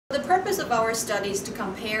The purpose of our study is to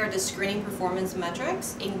compare the screening performance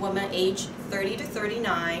metrics in women aged 30 to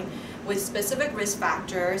 39 with specific risk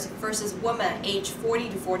factors versus women aged 40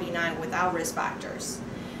 to 49 without risk factors.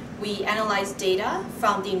 We analyzed data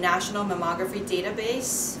from the National Mammography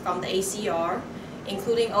Database from the ACR,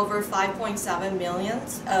 including over 5.7 million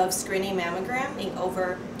of screening mammogram in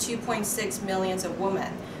over 2.6 million of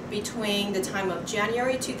women between the time of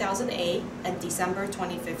January 2008 and December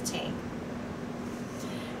 2015.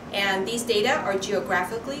 And these data are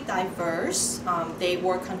geographically diverse. They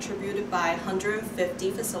were contributed by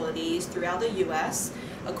 150 facilities throughout the U.S.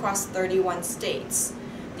 across 31 states.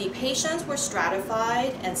 The patients were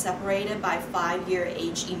stratified and separated by 5-year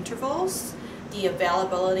age intervals, the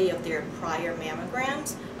availability of their prior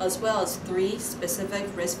mammograms, as well as 3 specific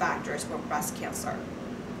risk factors for breast cancer.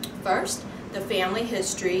 First, the family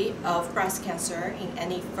history of breast cancer in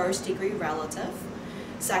any first-degree relative.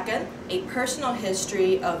 Second, a personal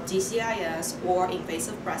history of DCIS or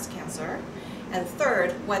invasive breast cancer. And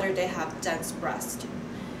third, whether they have dense breast.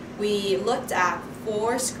 We looked at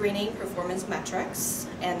 4 screening performance metrics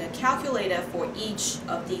and calculated for each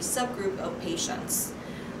of the subgroup of patients.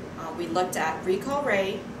 We looked at recall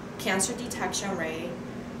rate, cancer detection rate,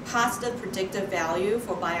 positive predictive value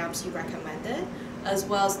for biopsy recommended, as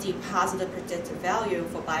well as the positive predictive value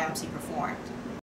for biopsy performed.